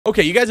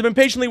Okay, you guys have been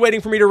patiently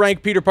waiting for me to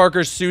rank Peter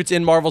Parker's suits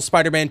in Marvel's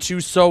Spider-Man 2,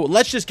 so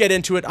let's just get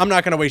into it. I'm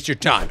not going to waste your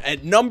time.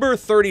 At number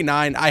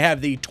 39, I have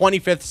the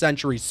 25th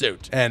century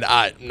suit, and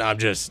I'm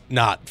just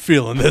not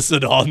feeling this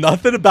at all.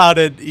 Nothing about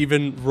it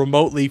even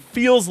remotely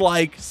feels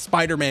like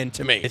Spider-Man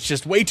to me. It's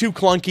just way too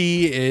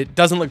clunky. It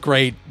doesn't look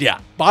great.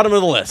 Yeah, bottom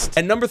of the list.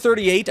 At number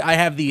 38, I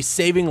have the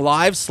Saving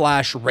Lives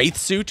 / Wraith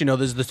suit. You know,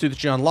 this is the suit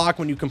that you unlock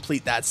when you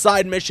complete that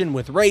side mission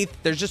with Wraith.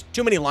 There's just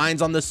too many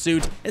lines on this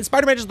suit, and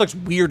Spider-Man just looks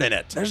weird in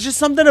it. There's just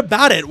something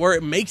about it where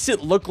it makes it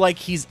look like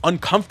he's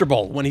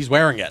uncomfortable when he's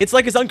wearing it. It's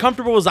like as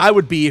uncomfortable as I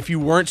would be if you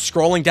weren't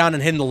scrolling down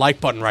and hitting the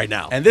like button right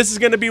now. And this is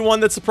going to be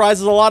one that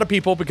surprises a lot of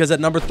people because at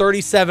number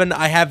 37,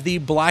 I have the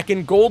black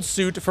and gold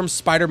suit from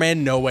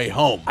Spider-Man No Way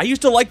Home. I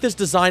used to like this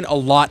design a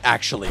lot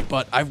actually,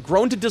 but I've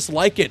grown to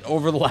dislike it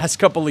over the last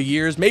couple of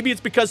years. Maybe it's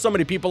because so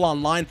many people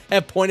online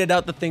have pointed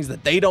out the things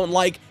that they don't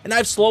like, and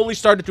I've slowly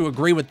started to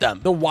agree with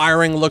them. The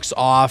wiring looks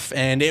off,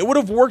 and it would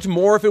have worked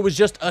more if it was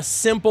just a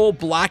simple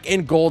black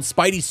and gold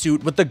Spidey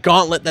suit with the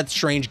gauntlet that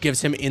Strange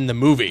gives him in the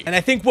movie. And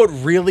I think what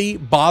really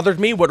bothered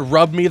me, what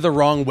rubbed me the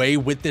wrong way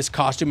with this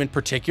costume in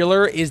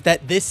particular, is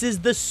that this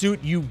is the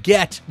suit you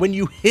get when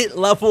you hit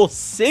level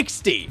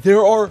 60.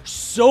 There are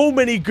so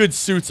many good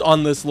suits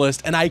on this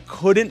list, and I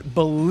couldn't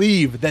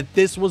believe that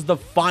this was the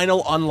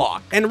final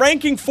unlock. And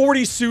ranking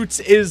 40 suits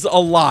is a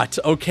lot,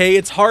 okay?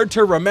 It's hard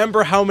to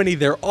remember how many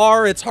there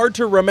are. It's hard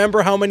to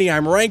remember how many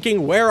I'm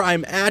ranking, where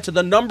I'm at.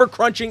 The number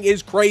crunching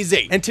is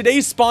crazy. And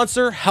today's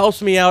sponsor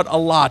helps me out a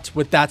lot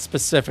with that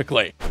specifically.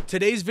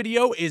 Today's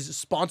video is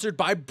sponsored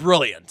by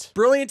Brilliant.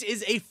 Brilliant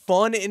is a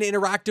fun and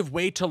interactive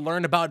way to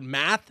learn about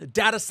math,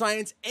 data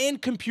science,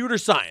 and computer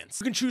science.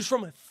 You can choose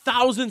from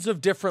thousands of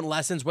different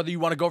lessons, whether you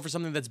want to go for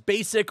something that's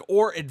basic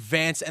or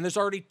advanced, and there's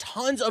already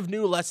tons of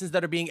new lessons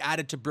that are being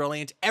added to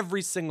Brilliant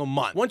every single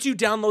month. Once you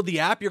download the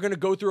app, you're going to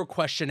go through a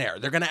questionnaire.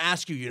 They're going to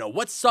ask you,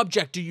 what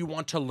subject do you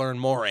want to learn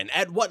more in?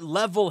 At what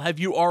level have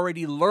you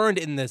already learned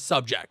in this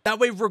subject? That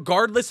way,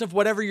 regardless of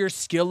whatever your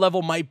skill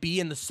level might be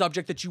in the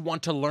subject that you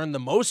want to learn the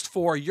most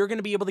for, you're going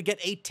to be able to get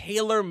a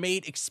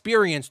tailor-made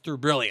experience through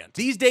Brilliant.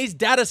 These days,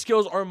 data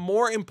skills are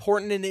more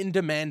important and in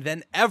demand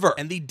than ever,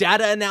 and the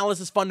Data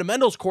Analysis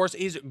Fundamentals course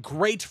is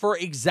great for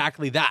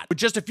exactly that. With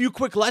just a few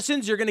quick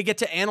lessons, you're going to get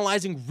to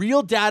analyzing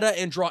real data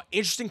and draw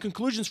interesting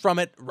conclusions from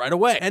it right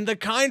away. And the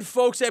kind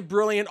folks at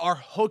Brilliant are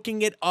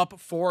hooking it up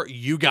for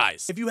you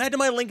guys. If you head to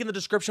my link in the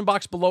description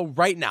box below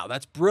right now,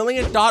 that's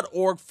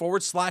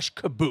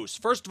brilliant.org/caboose.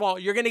 First of all,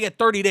 you're going to get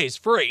 30 days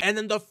free, and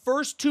then the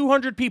first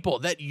 200 people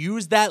that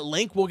use that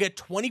link will get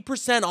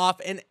 20% off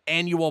an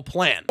annual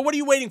plan. But what are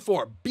you waiting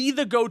for? Be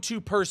the go-to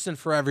person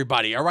for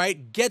everybody, all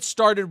right? Get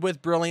started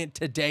with Brilliant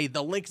today.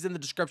 The link is in the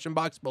description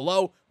box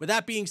below. With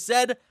that being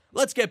said,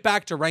 let's get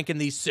back to ranking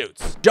these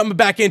suits. Jumping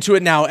back into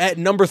it now, at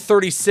number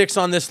 36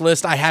 on this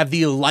list, I have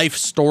the Life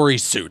Story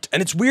suit.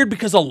 And it's weird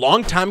because a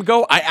long time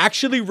ago, I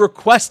actually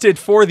requested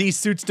for these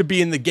suits to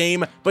be in the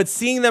game, but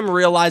seeing them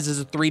realized as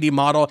a 3D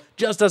model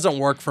just doesn't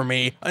work for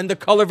me. And the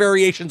color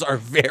variations are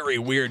very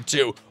weird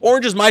too.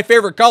 Orange is my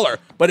favorite color,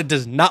 but it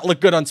does not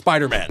look good on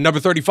Spider-Man. Number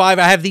 35,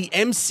 I have the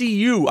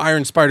MCU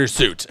Iron Spider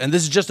suit. And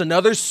this is just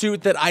another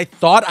suit that I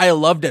thought I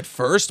loved at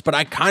first, but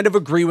I kind of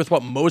agree with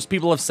what most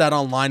people have said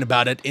online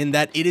about it, in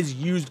that it is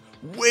used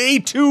way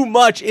too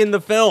much in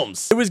the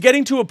films. It was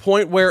getting to a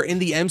point where in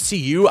the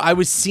MCU, I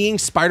was seeing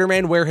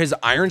Spider-Man wear his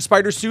Iron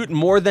Spider suit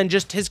more than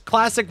just his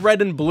classic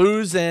red and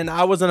blues, and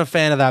I wasn't a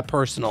fan of that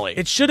personally.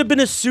 It should have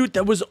been a suit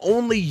that was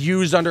only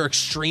used under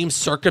extreme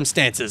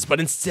circumstances, but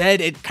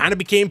instead it kind of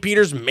became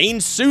Peter's main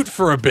suit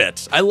for a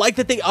bit. I like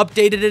that they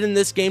updated it in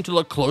this game to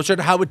look closer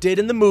to how it did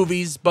in the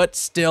movies, but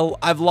still,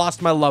 I've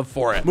lost my love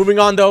for it. Moving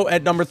on though,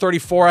 at number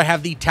 34, I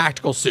have the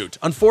Tactical suit.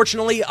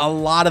 Unfortunately, a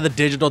lot of the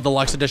digital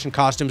deluxe edition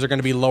costumes are going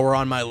to be lower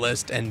on my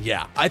list, and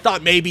yeah, I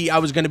thought maybe I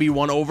was going to be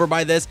won over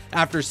by this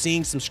after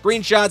seeing some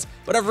screenshots,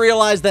 but I've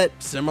realized that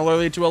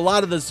similarly to a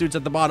lot of the suits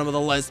at the bottom of the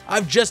list,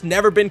 I've just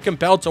never been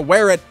compelled to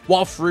wear it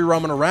while free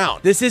roaming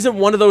around. This isn't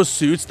one of those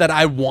suits that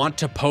I want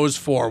to pose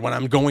for when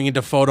I'm going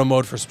into photo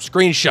mode for some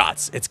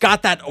screenshots. It's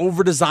got that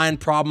over-designed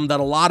problem that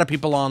a lot of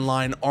people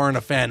online aren't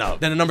a fan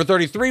of. Then at number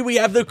 33, we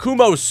have the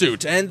Kumo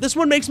suit, and this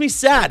one makes me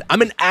sad.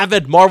 I'm an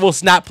avid Marvel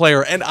Snap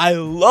player, and I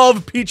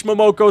love Peach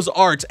Momoko's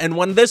art, and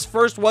when this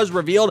first was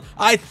revealed,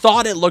 I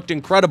thought it looked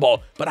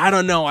incredible, but I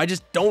don't know, I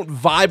just don't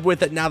vibe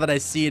with it now that I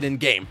see it in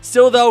game.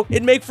 Still though,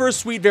 it'd make for a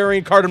sweet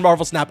variant card in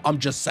Marvel Snap, I'm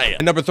just saying.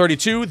 And number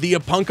 32, the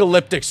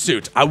Apocalyptic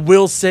suit. I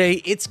will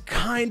say it's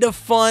kind of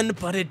fun,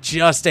 but it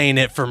just ain't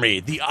it for me.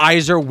 The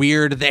eyes are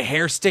weird, the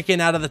hair sticking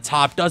out of the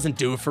top doesn't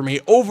do it for me.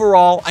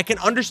 Overall, I can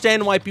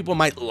understand why people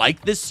might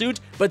like this suit,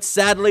 but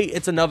sadly,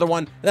 it's another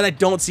one that I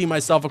don't see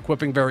myself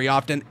equipping very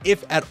often,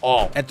 if at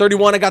all. At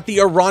 31, I got the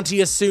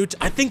Arantia suit.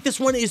 I think this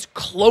one is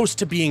close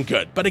to being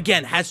good, but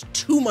again, has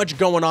too too much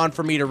going on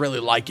for me to really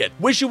like it.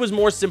 Wish it was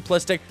more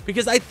simplistic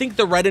because I think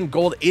the red and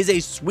gold is a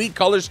sweet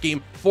color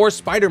scheme for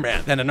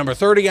Spider-Man. Then at number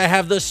 30, I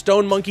have the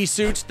Stone Monkey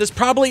suit. This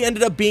probably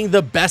ended up being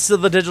the best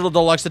of the Digital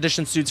Deluxe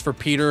Edition suits for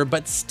Peter,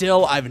 but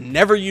still, I've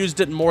never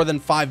used it in more than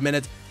 5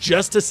 minutes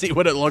just to see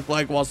what it looked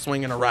like while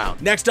swinging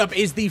around. Next up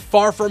is the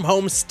Far From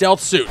Home stealth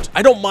suit.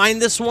 I don't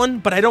mind this one,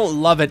 but I don't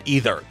love it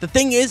either. The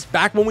thing is,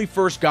 back when we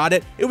first got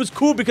it, it was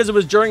cool because it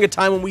was during a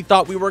time when we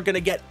thought we weren't going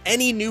to get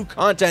any new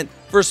content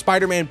for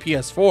Spider-Man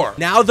PS4.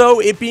 Now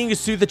though, it being a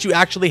suit that you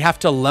actually have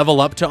to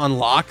level up to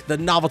unlock, the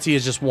novelty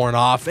is just worn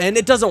off and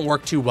it doesn't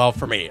work too well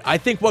for me. I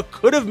think what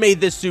could have made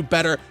this suit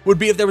better would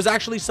be if there was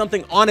actually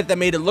something on it that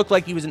made it look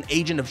like he was an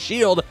agent of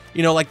S.H.I.E.L.D.,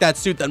 you know, like that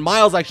suit that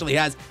Miles actually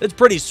has. It's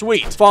pretty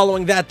sweet.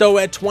 Following that though,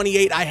 at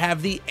 28, I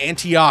have the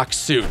Antioch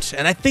suit,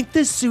 and I think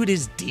this suit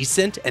is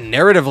decent, and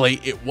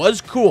narratively, it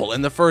was cool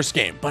in the first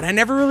game, but I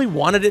never really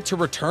wanted it to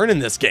return in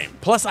this game.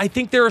 Plus, I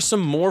think there are some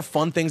more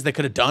fun things they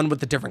could have done with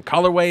the different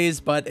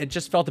colorways, but it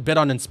just felt a bit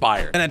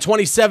uninspired. And at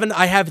 27,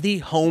 I have the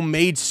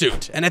Homemade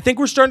suit, and I think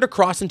we're starting to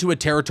cross into a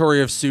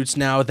territory of suits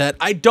now that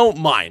I don't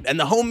mind, and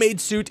the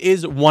Homemade suit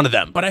is one of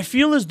them. But I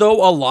feel as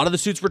though a lot of the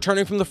suits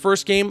returning from the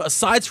first game,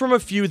 aside from a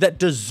few that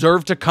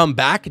deserve to come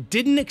back,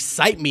 didn't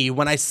excite me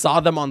when I saw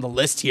them on the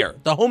list here.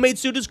 The Homemade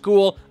suit is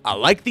cool, I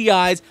like the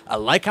eyes, I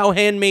like how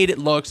handmade it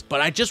looks,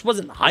 but I just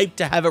wasn't hyped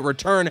to have it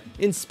return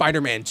in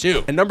Spider-Man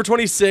 2. And number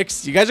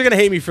 26, you guys are gonna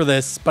hate me for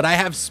this, but I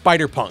have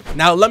Spider-Punk.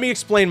 Now, let me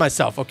explain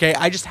myself, okay?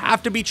 I just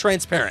have to be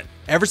transparent.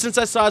 Ever since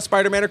I saw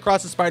Spider-Man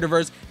Across the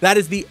Spider-Verse, that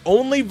is the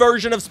only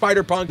version of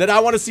Spider-Punk that I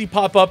want to see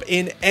pop up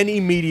in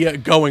any media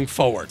going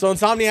forward. So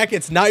Insomniac,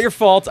 it's not your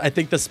fault. I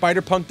think the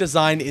Spider-Punk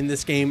design in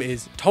this game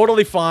is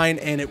totally fine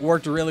and it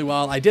worked really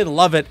well. I did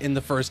love it in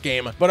the first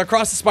game, but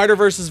Across the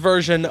Spider-Verse's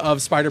version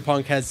of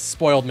Spider-Punk has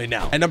spoiled me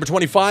now. At number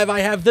 25, I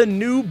have the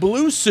new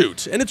blue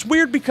suit, and it's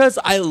weird because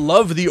I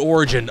love the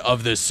origin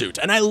of this suit,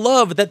 and I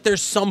love that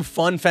there's some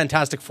fun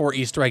Fantastic Four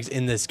Easter eggs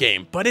in this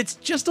game, but it's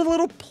just a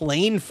little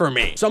plain for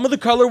me. Some of the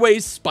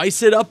colorways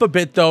spice it up a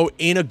bit though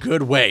in a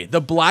good way. The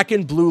black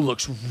and blue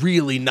looks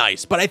really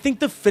nice, but I think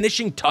the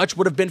finishing touch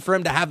would have been for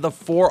him to have the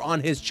 4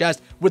 on his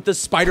chest with the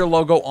spider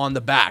logo on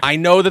the back. I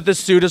know that this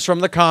suit is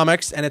from the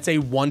comics and it's a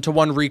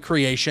one-to-one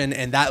recreation,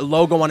 and that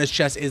logo on his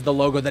chest is the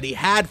logo that he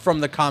had from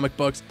the comic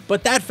books,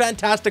 but that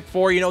Fantastic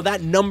Four, you know,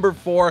 that number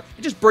 4,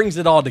 it just brings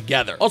it all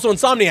together. Also,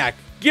 Insomniac,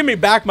 give me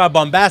back my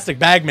bombastic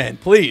Bagman,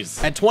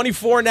 please. At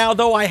 24 now,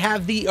 though, I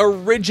have the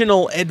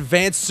original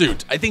advanced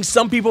suit. I think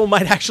some people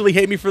might actually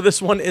hate me for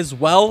this one as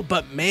well,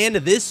 but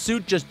man, this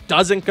suit just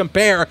doesn't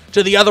compare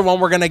to the other one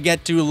we're gonna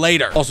get to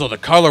later. Also, the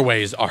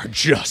colorways are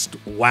just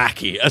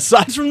wacky.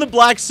 Aside from the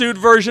black suit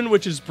version,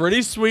 which is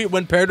pretty sweet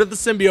when paired with the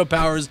symbiote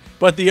powers,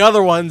 but the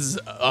other ones,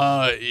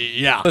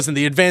 yeah. Listen,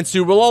 the advanced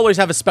suit will always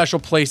have a special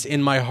place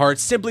in my heart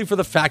simply for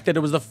the fact that it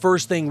was the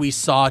first thing we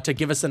saw to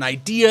give us an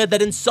idea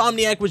that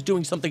Insomniac was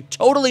doing something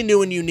totally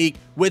new and unique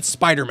with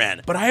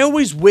Spider-Man. But I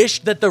always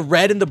wished that the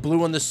red and the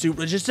blue on the suit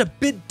was just a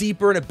bit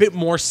deeper and a bit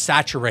more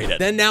saturated.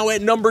 Then now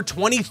at number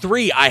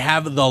 23, I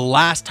have the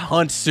Last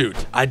Hunt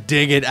suit. I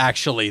dig it,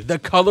 actually. The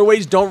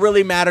colorways don't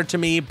really matter to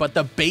me, but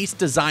the base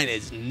design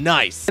is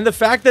nice. And the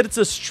fact that it's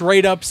a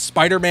straight up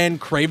Spider-Man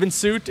Kraven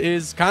suit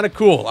is kind of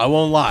cool, I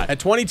won't lie. At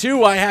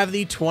 22, I have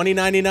the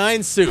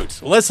 2099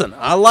 suit. Listen,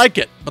 I like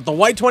it, but the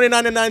white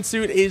 2099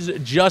 suit is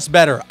just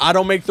better. I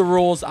don't make the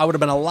rules. I would have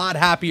been a lot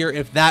happier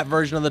if that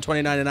version of the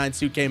 2099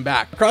 suit came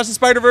back. Across the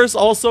Spider-Verse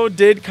also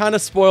did kind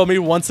of spoil me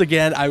once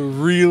again. I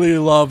really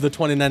love the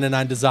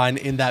 2099 design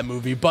in that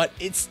movie, but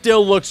it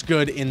still looks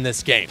good in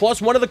this game.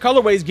 Plus, one of the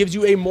colorways gives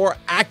you a more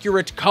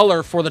accurate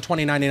color for the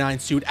 2099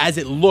 suit as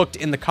it looked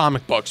in the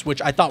comic books,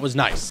 which I thought was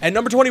nice. At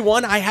number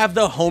 21, I have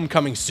the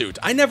Homecoming suit.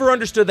 I never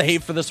understood the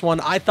hate for this one.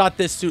 I thought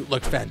this suit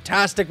looked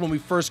fantastic when we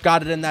first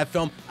got it in that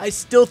film. I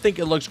still think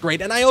it looks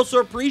great, and I also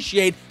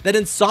appreciate that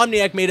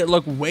Insomniac made it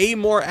look way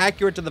more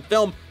accurate to the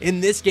film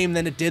in this game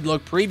than it did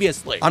look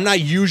previously. I'm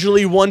not usually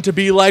one to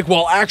be like,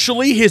 well,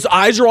 actually, his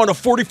eyes are on a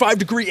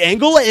 45-degree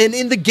angle, and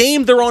in the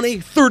game, they're on a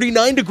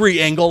 39-degree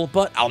angle,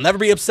 but I'll never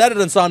be upset at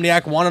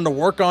Insomniac wanting to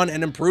work on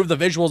and improve the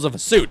visuals of a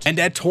suit. And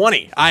at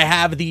 20, I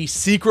have the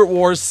Secret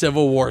Wars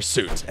Civil War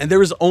suit, and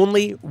there is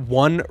only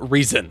one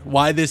reason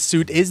why this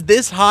suit is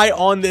this high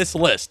on this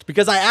list,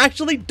 because I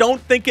actually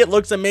don't think it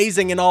looks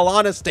amazing in all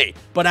honesty,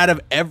 but out of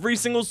every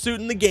single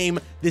suit in the game,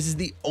 this is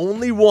the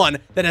only one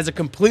that has a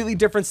completely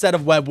different set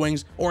of web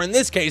wings, or in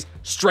this case,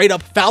 straight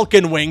up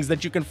falcon wings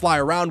that you can fly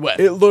around with.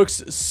 It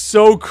looks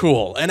so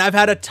cool, and I've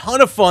had a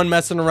ton of fun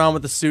messing around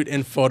with the suit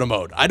in photo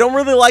mode. I don't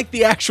really like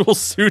the actual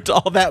suit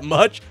all that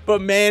much,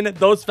 but man,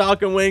 those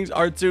falcon wings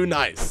are too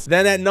nice.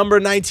 Then at number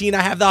 19,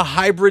 I have the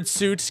hybrid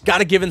suit.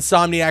 Gotta give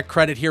Insomniac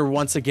credit here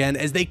once again,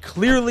 as they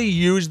clearly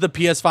used the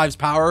PS5's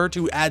power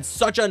to add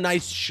such a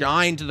nice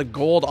shine to the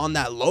gold on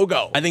that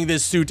logo. I think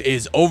this suit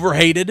is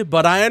overhated,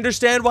 but I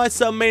understand why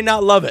some may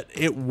not love it.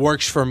 It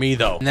works for me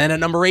though. And then at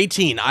number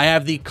 18, I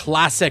have the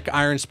classic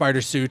Iron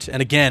Spider suit suit.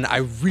 And again, I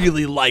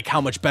really like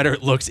how much better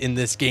it looks in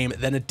this game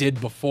than it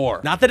did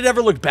before. Not that it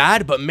ever looked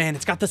bad, but man,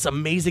 it's got this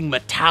amazing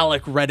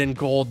metallic red and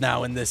gold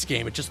now in this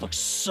game. It just looks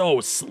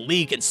so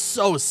sleek and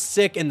so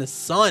sick in the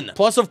sun.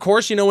 Plus, of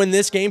course, you know, in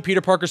this game,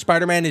 Peter Parker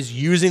Spider-Man is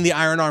using the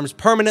iron arms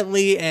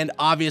permanently, and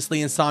obviously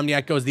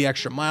Insomniac goes the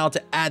extra mile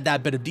to add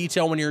that bit of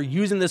detail. When you're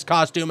using this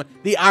costume,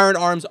 the iron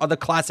arms are the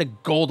classic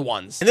gold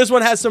ones. And this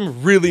one has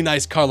some really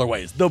nice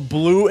colorways. The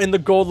blue and the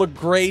gold look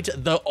great.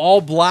 The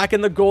all black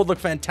and the gold look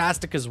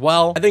fantastic as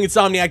well. I think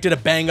Insomniac did a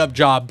bang up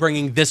job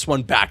bringing this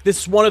one back.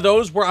 This is one of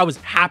those where I was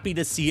happy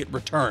to see it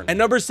return. At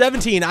number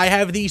 17, I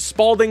have the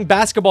Spalding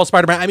basketball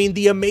Spider-Man. I mean,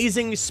 the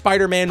Amazing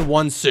Spider-Man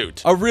 1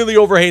 suit. A really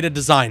overhated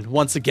design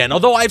once again,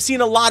 although I've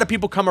seen a lot of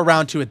people come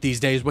around to it these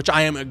days, which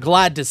I am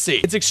glad to see.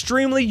 It's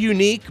extremely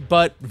unique,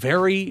 but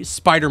very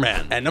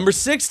Spider-Man. At number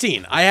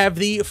 16, I have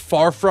the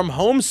Far From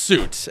Home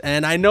suit.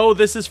 And I know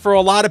this is for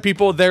a lot of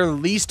people their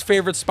least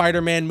favorite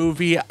Spider-Man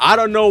movie. I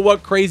don't know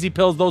what crazy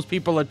pills those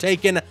people are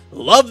taking.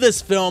 Love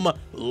this film.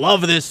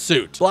 Love this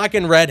suit. Black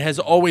and red has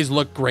always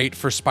looked great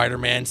for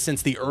Spider-Man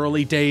since the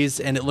early days,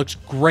 and it looks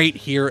great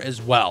here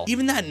as well.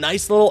 Even that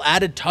nice little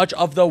added touch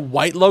of the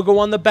white logo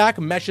on the back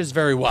meshes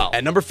very well.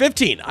 At number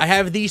 15, I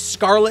have the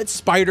Scarlet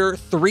Spider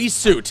 3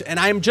 suit, and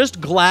I'm just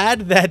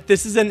glad that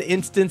this is an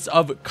instance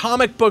of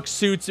comic book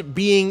suits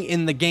being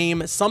in the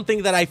game,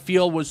 something that I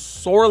feel was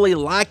sorely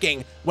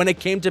lacking when it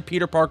came to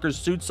Peter Parker's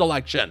suit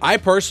selection. I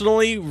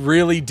personally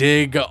really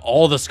dig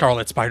all the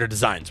Scarlet Spider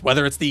designs,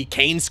 whether it's the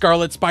Kane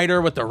Scarlet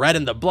Spider with the red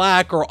and the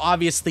black, or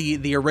obviously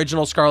the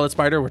original Scarlet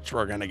Spider, which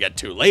we're gonna get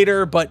to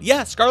later. But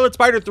yeah, Scarlet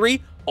Spider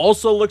 3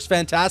 also looks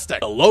fantastic.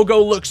 The logo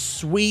looks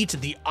sweet.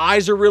 The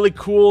eyes are really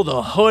cool.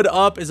 The hood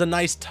up is a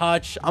nice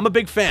touch. I'm a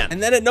big fan.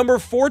 And then at number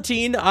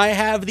 14, I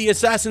have the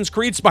Assassin's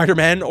Creed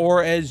Spider-Man,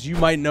 or as you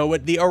might know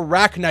it, the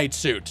Arachnite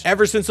suit.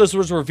 Ever since this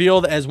was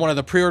revealed as one of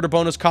the pre-order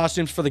bonus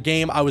costumes for the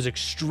game, I was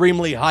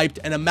extremely hyped.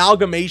 An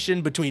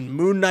amalgamation between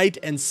Moon Knight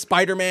and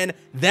Spider-Man,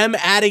 them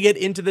adding it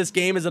into this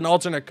game as an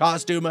alternate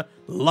costume,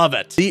 love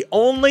it. The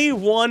only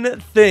one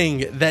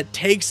thing that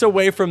takes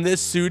away from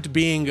this suit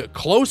being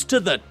close to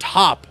the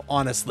top,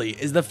 honestly,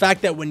 is the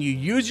fact that when you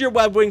use your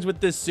web wings with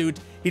this suit,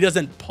 he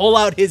doesn't pull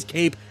out his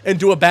cape and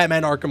do a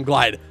Batman Arkham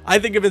glide. I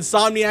think if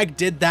Insomniac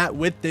did that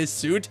with this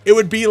suit, it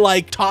would be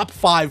like top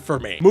 5 for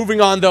me.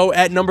 Moving on though,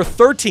 at number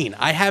 13,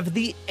 I have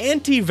the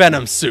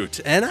Anti-Venom suit.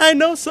 And I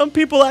know some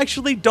people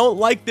actually don't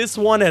like this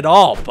one at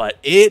all, but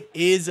it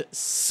is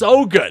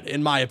so good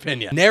in my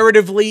opinion.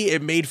 Narratively,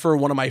 it made for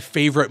one of my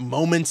favorite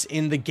moments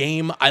in the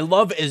game. I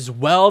love as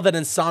well that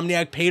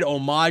Insomniac paid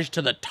homage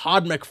to the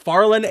Todd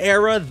McFarlane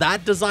era,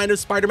 that design of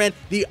Spider-Man.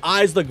 The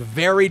eyes look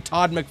very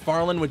Todd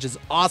McFarlane, which is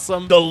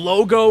awesome. The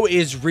logo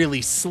is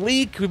really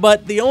sleek,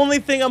 but the only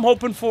thing I'm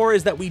hoping for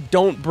is that we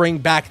don't bring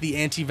back the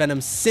Anti-Venom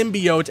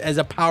Symbiote as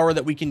a power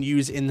that we can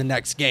use in the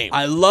next game.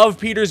 I love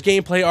Peter's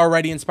gameplay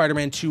already in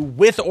Spider-Man 2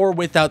 with or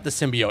without the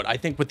symbiote. I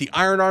think with the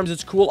iron arms,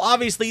 it's cool.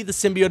 Obviously, the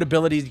symbiote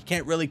abilities, you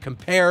can't really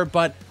compare,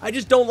 but I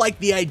just don't like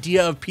the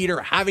idea of Peter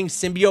having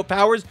symbiote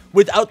powers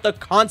without the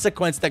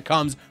consequence that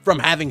comes from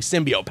having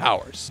symbiote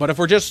powers. But if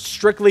we're just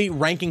strictly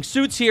ranking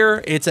suits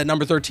here, it's at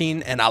number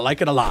 13, and I like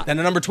it a lot. Then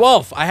at number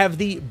 12, I have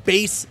the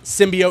base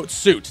symbiote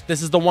suit.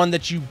 This is the one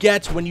that you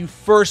get when you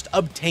first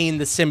obtain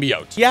the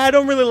symbiote. Yeah, I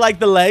don't really like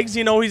the legs.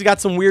 You know, he's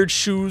got some weird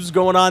shoes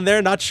going on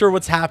there. Not sure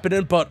what's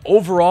happening, but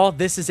overall,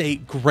 this is a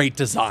great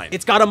design.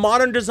 It's got a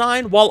modern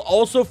design while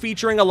also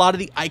featuring a lot of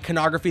the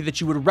iconography that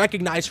you would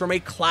recognize from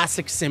a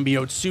classic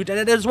symbiote suit, and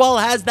it as well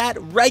has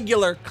that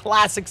regular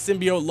classic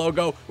symbiote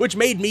logo, which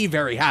made me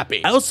very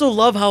happy. I also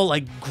love how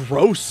like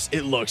gross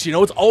it looks. You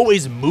know, it's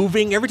always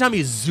moving. Every time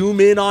you zoom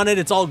in on it,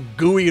 it's all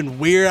gooey and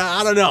weird.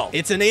 I don't know.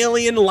 It's an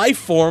alien life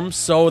form,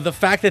 so the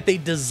fact that they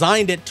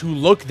designed it to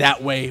look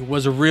that way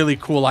was a really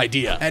cool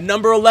idea. At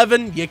number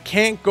 11, you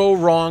can't go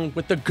wrong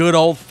with the good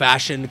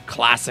old-fashioned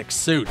classic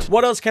suit.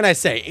 What else can I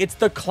say? It's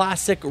the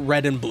classic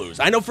red and blues.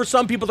 I know for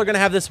some people they're gonna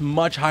have this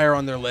much higher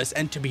on their list,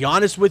 and to be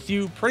honest with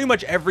you, pretty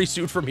much every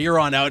suit from here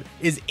on out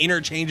is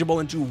interchangeable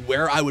into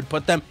where I would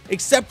put them,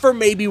 except for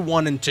maybe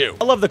 1 and 2.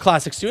 I love the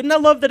classic suit, and I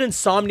love that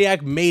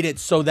Insomniac made it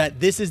so that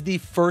this is the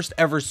first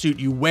ever suit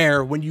you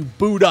wear when you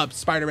boot up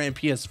Spider-Man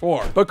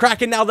PS4. But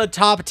cracking now the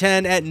top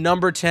 10, at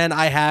number 10,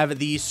 I have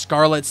the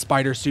Scarlet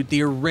Spider suit,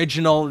 the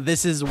original.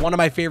 This is one of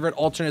my favorite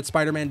alternate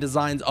Spider-Man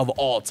designs of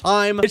all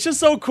time. It's just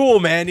so cool,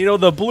 man. You know,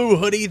 the blue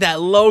hoodie,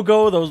 that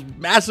logo, those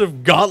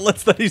massive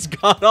gauntlets that he's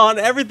got on,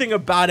 everything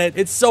about it.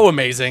 It's so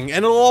amazing,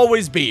 and it'll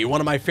always be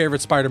one of my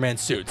favorite Spider-Man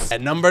suits.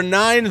 At number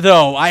 9,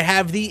 though, I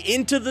have the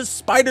Into the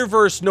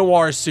Spider-Verse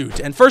Noir suit.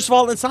 And first of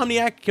all,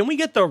 Insomniac, can we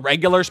get the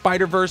regular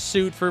Spider-Verse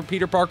suit for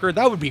Peter Parker?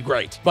 That would be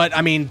great. But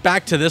I mean,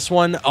 back to this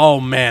one. Oh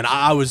man,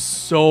 I was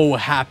so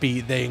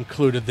happy they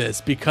included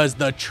this because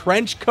the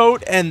trench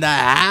coat and the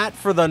hat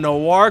for the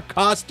noir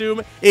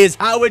costume is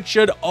how it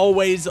should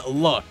always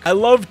look. I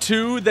love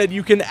too that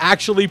you can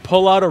actually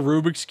pull out a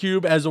Rubik's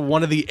Cube as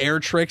one of the air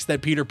tricks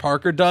that Peter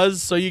Parker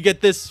does, so you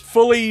get this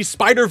fully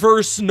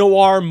Spider-Verse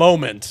noir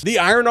moment. The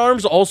iron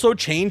arms also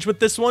change with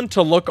this one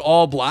to look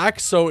all black,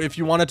 so if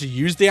you wanted to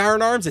use the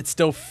iron arms, it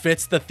still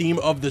fits the theme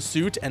of the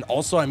suit, and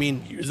also, I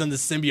mean, using the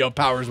symbiote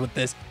powers with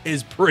this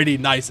is pretty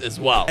nice as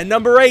well. And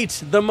number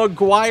 8, the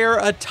Maguire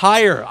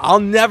attire. I'll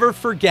never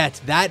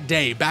forget that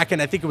day back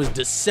in, I think it was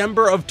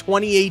December of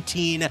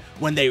 2018,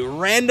 when they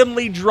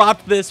randomly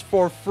dropped this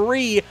for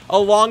free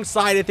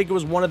alongside, I think it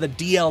was one of the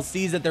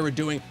DLCs that they were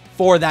doing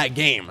for that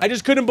game. I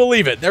just couldn't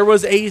believe it. There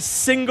was a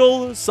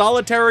single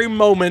solitary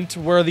moment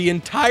where the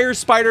entire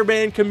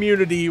Spider-Man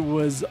community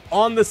was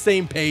on the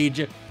same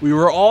page. We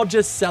were all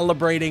just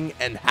celebrating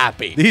and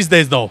happy. These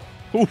days though,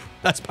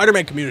 that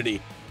Spider-Man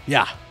community,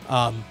 yeah.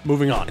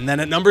 Moving on. And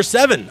then at number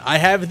 7, I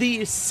have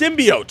the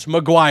Symbiote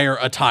Maguire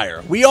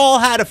attire. We all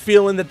had a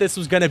feeling that this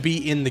was going to be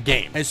in the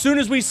game. As soon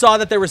as we saw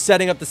that they were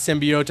setting up the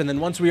Symbiote, and then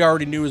once we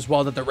already knew as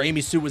well that the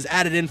Raimi suit was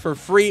added in for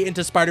free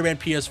into Spider-Man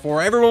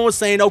PS4, everyone was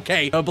saying,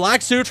 okay, the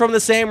black suit from the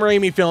Sam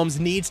Raimi films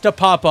needs to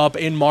pop up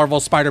in Marvel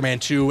Spider-Man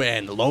 2,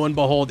 and lo and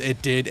behold,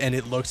 it did, and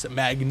it looks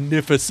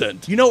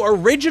magnificent. You know,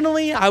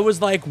 originally, I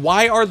was like,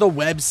 why are the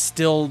webs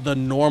still the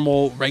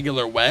normal,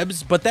 regular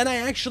webs? But then I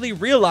actually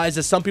realized,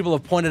 as some people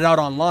have pointed out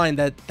online,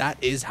 that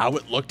is how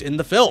it looked in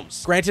the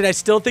films. Granted, I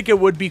still think it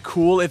would be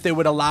cool if they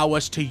would allow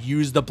us to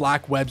use the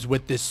black webs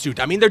with this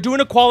suit. I mean, they're doing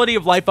a quality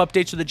of life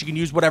update so that you can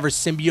use whatever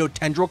symbiote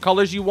tendril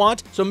colors you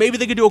want. So maybe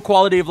they could do a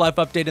quality of life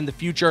update in the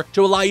future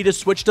to allow you to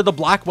switch to the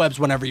black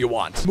webs whenever you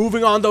want.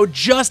 Moving on though,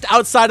 just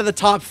outside of the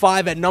top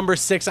 5 at number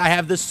 6, I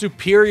have the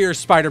Superior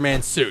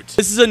Spider-Man suit.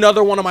 This is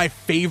another one of my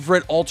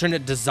favorite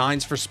alternate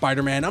designs for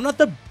Spider-Man. I'm not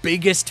the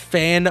biggest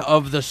fan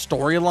of the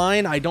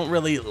storyline. I don't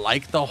really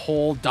like the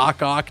whole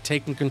Doc Ock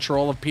taking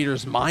control of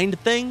Peter's mind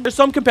thing. There's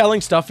some compelling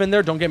stuff in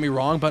there, don't get me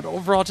wrong, but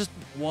overall just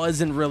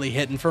wasn't really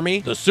hitting for me.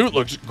 The suit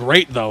looks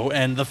great though,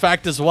 and the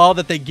fact as well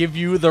that they give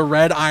you the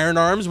red iron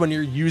arms when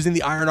you're using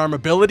the iron arm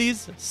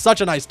abilities,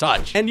 such a nice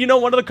touch. And you know,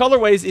 one of the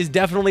colorways is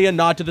definitely a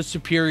nod to the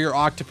Superior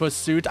Octopus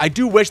suit. I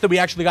do wish that we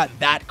actually got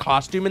that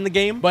costume in the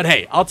game, but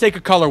hey, I'll take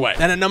a colorway.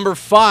 Then at number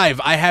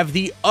 5, I have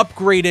the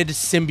upgraded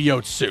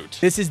symbiote suit.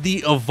 This is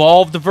the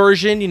evolved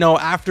version. You know,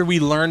 after we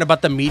learn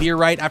about the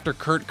meteorite, after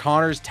Kurt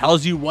Connors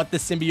tells you what the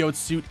symbiote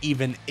suit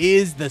even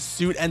is, the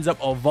suit ends up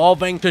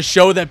evolving to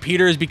show that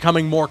Peter is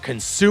becoming more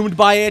consumed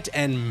by it,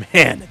 and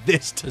man,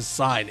 this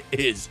design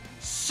is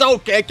so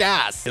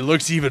kick-ass. It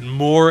looks even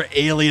more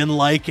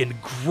alien-like and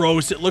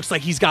gross. It looks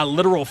like he's got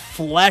literal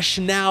flesh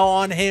now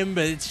on him,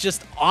 but it's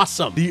just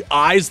awesome. The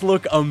eyes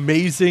look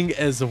amazing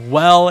as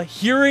well.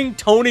 Hearing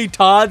Tony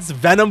Todd's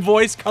Venom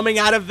voice coming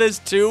out of this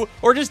too,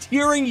 or just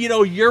hearing, you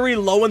know, Yuri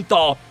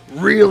Lowenthal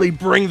really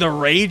bring the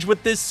rage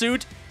with this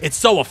suit, it's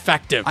so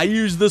effective. I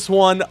use this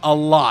one a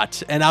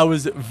lot, and I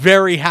was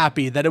very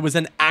happy that it was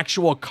an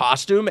actual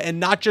costume and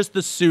not just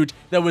the suit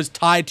that was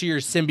tied to your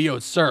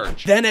symbiote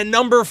surge. Then at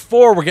number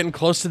 4, we're getting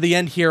close to the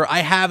end here, I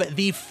have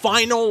the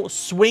final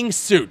swing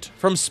suit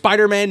from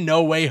Spider-Man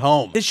No Way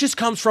Home. This just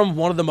comes from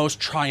one of the most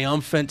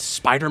triumphant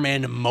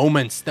Spider-Man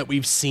moments that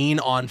we've seen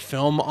on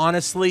film,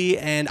 honestly,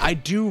 and I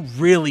do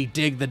really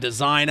dig the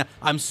design.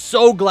 I'm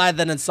so glad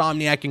that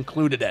Insomniac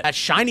included it. That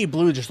shiny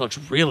blue just looks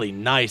really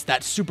nice.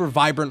 That super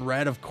vibrant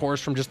red, of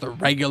course, from just the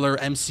regular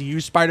MCU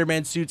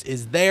Spider-Man suits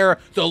is there.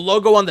 The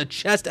logo on the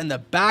chest and the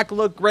back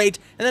look great,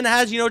 and then it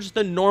has, you know, just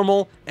the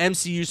normal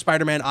MCU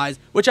Spider-Man eyes,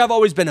 which I've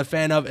always been a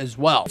fan of as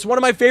well. It's one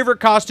of my favorite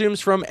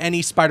costumes from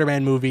any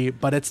Spider-Man movie,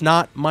 but it's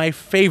not my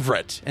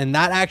favorite, and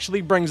that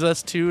actually brings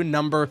us to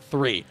number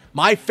 3.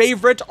 My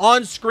favorite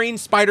on-screen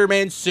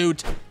Spider-Man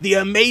suit, the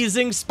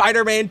Amazing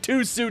Spider-Man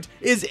 2 suit,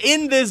 is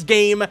in this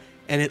game,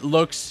 and it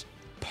looks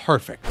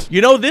perfect.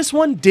 You know, this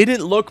one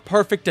didn't look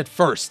perfect at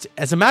first.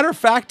 As a matter of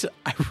fact,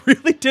 I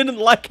really didn't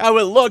like how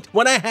it looked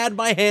when I had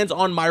my hands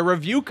on my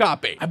review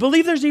copy. I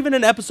believe there's even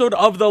an episode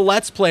of the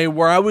Let's Play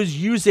where I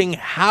was using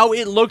how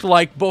it looked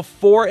like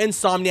before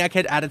Insomniac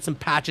had added some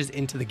patches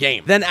into the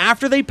game. Then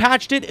after they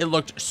patched it, it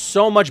looked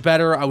so much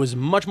better. I was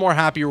much more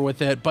happier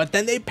with it, but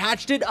then they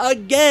patched it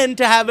again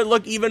to have it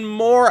look even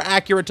more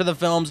accurate to the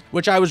films,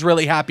 which I was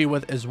really happy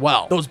with as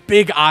well. Those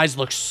big eyes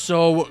look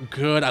so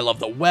good. I love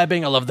the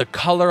webbing. I love the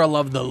color. I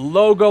love the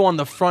logo on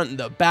the front and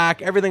the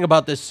back. Everything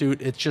about this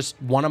suit, it's just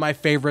one of my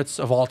favorites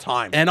of all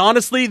time. And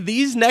honestly,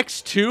 these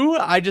next two,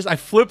 I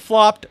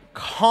flip-flopped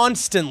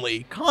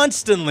constantly,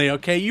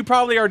 okay? You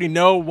probably already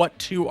know what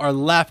two are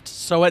left.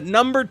 So at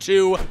number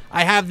 2,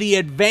 I have the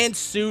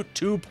Advanced Suit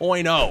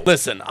 2.0.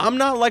 Listen, I'm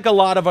not like a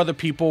lot of other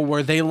people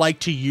where they like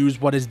to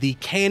use what is the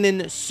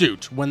canon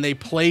suit when they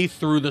play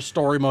through the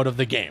story mode of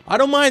the game. I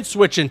don't mind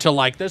switching to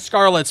like the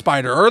Scarlet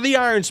Spider or the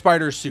Iron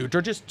Spider suit,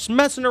 or just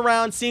messing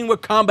around, seeing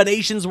what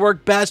combinations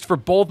work best for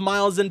both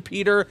Miles and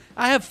Peter.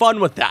 I have fun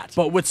with that.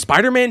 But with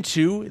Spider-Man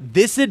 2,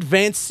 this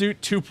Advanced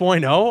Suit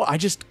 2.0, I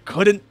just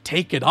couldn't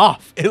take it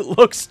off. It It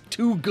looks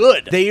too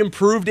good. They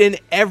improved in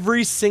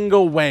every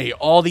single way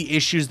all the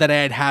issues that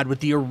I had with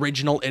the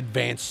original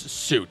advanced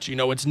suit. You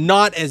know, it's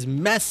not as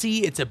messy,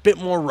 it's a bit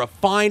more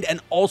refined, and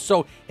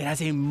also it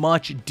has a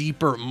much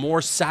deeper,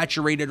 more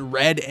saturated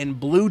red and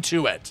blue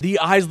to it. The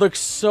eyes look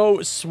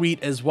so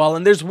sweet as well,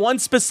 and there's one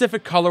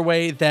specific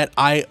colorway that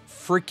I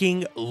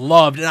freaking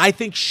loved, and I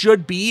think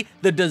should be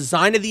the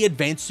design of the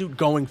advanced suit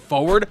going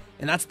forward,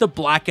 and that's the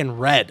black and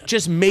red.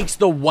 Just makes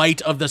the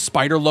white of the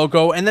spider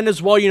logo, and then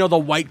as well, you know, the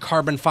white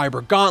carbon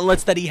fiber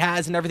gauntlets that he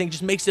has and everything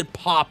just makes it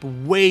pop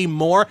way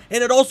more,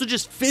 and it also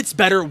just fits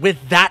better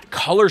with that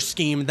color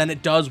scheme than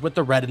it does with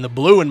the red and the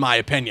blue, in my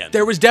opinion.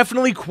 There was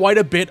definitely quite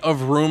a bit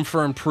of room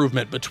for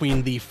improvement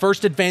between the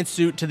first advanced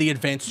suit to the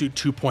advanced suit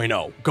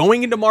 2.0.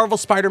 Going into Marvel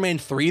Spider-Man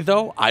 3,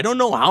 though, I don't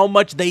know how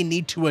much they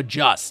need to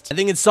adjust. I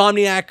think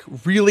Insomniac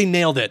really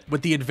nailed it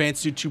with the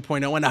advanced suit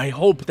 2.0, and I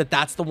hope that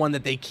that's the one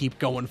that they keep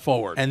going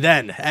forward. And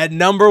then at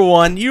number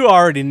 1, you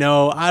already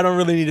know, I don't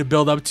really need to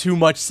build up too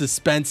much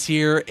suspense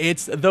here.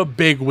 It's the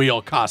big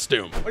wheel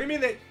costume. What do you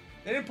mean they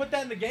didn't put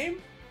that in the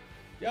game?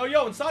 Yo,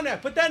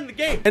 Insomniac, put that in the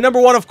game. And number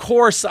 1, of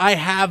course, I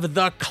have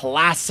the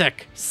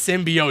classic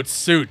symbiote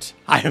suit.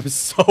 I am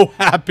so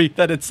happy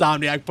that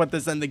Insomniac put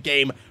this in the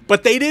game,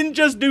 but they didn't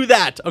just do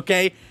that,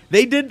 okay?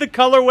 They did the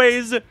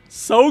colorways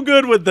so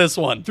good with this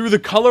one. Through the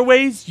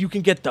colorways, you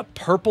can get the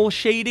purple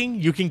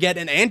shading, you can get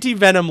an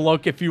anti-venom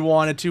look if you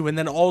wanted to, and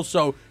then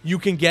also you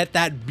can get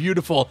that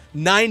beautiful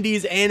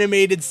 90s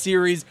animated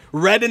series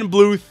red and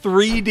blue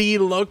 3D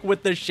look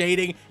with the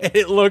shading, and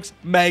it looks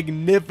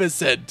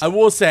magnificent. I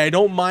will say, I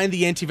don't mind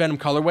the anti-venom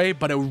colorway,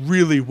 but it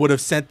really would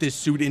have sent this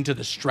suit into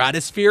the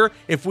stratosphere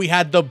if we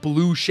had the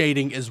blue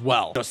shading as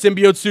well. You know,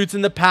 symbiote suits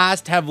in the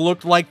past have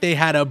looked like they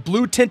had a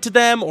blue tint to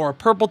them or a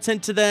purple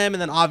tint to them,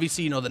 and then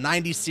obviously, you know, the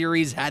 90s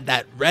series had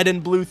that red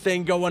and blue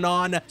thing going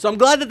on. So I'm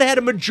glad that they had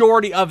a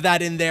majority of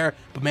that in there.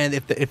 But man,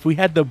 if we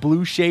had the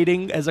blue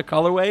shading as a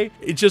colorway,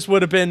 it just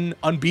would have been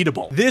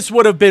unbeatable. This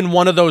would have been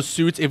one of those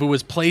suits if it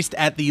was placed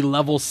at the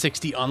level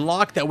 60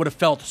 unlock that would have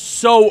felt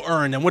so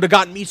earned and would have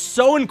gotten me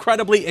so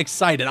incredibly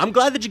excited. I'm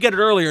glad that you get it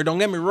earlier, don't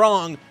get me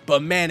wrong,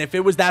 but man, if it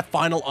was that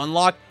final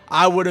unlock,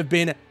 I would have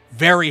been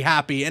very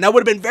happy, and I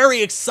would have been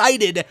very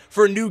excited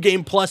for New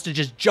Game Plus to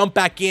just jump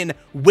back in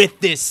with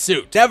this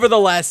suit.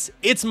 Nevertheless,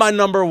 it's my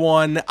number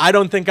 1. I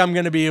don't think I'm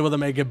going to be able to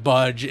make it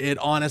budge. It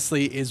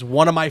honestly is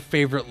one of my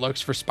favorite looks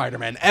for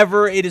Spider-Man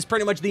ever. It is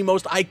pretty much the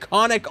most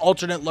iconic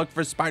alternate look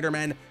for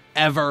Spider-Man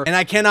ever, and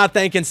I cannot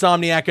thank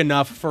Insomniac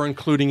enough for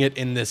including it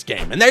in this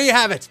game. And there you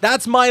have it.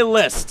 That's my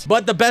list.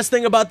 But the best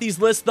thing about these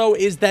lists, though,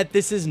 is that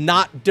this is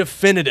not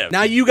definitive.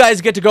 Now, you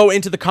guys get to go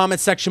into the comment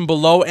section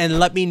below and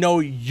let me know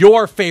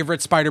your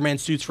favorite Spider-Man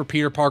suits for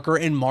Peter Parker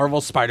in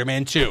Marvel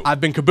Spider-Man 2. I've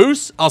been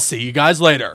Caboose. I'll see you guys later.